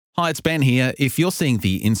Hi, it's Ben here. If you're seeing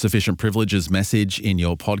the insufficient privileges message in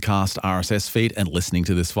your podcast RSS feed and listening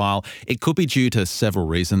to this file, it could be due to several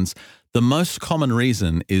reasons. The most common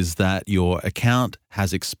reason is that your account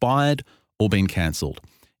has expired or been cancelled.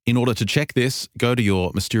 In order to check this, go to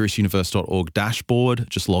your mysteriousuniverse.org dashboard,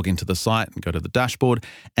 just log into the site and go to the dashboard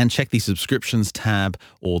and check the subscriptions tab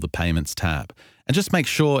or the payments tab. And just make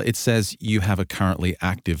sure it says you have a currently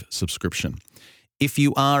active subscription. If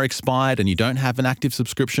you are expired and you don't have an active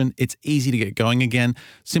subscription, it's easy to get going again.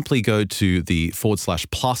 Simply go to the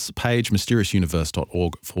 /plus page,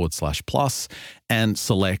 mysteriousuniverse.org/plus, and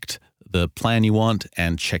select the plan you want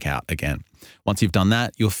and check out again. Once you've done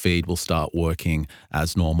that, your feed will start working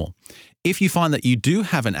as normal. If you find that you do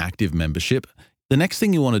have an active membership, the next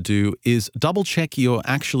thing you want to do is double check you're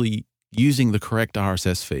actually using the correct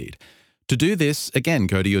RSS feed. To do this, again,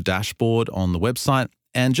 go to your dashboard on the website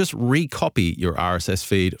and just recopy your RSS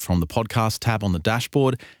feed from the podcast tab on the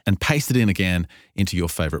dashboard and paste it in again into your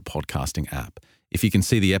favorite podcasting app. If you can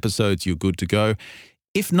see the episodes, you're good to go.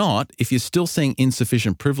 If not, if you're still seeing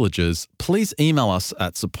insufficient privileges, please email us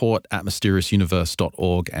at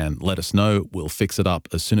support@mysteriousuniverse.org and let us know. We'll fix it up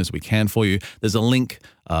as soon as we can for you. There's a link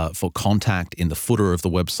for contact in the footer of the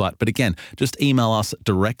website. But again, just email us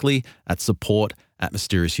directly at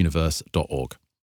support@mysteriousuniverse.org.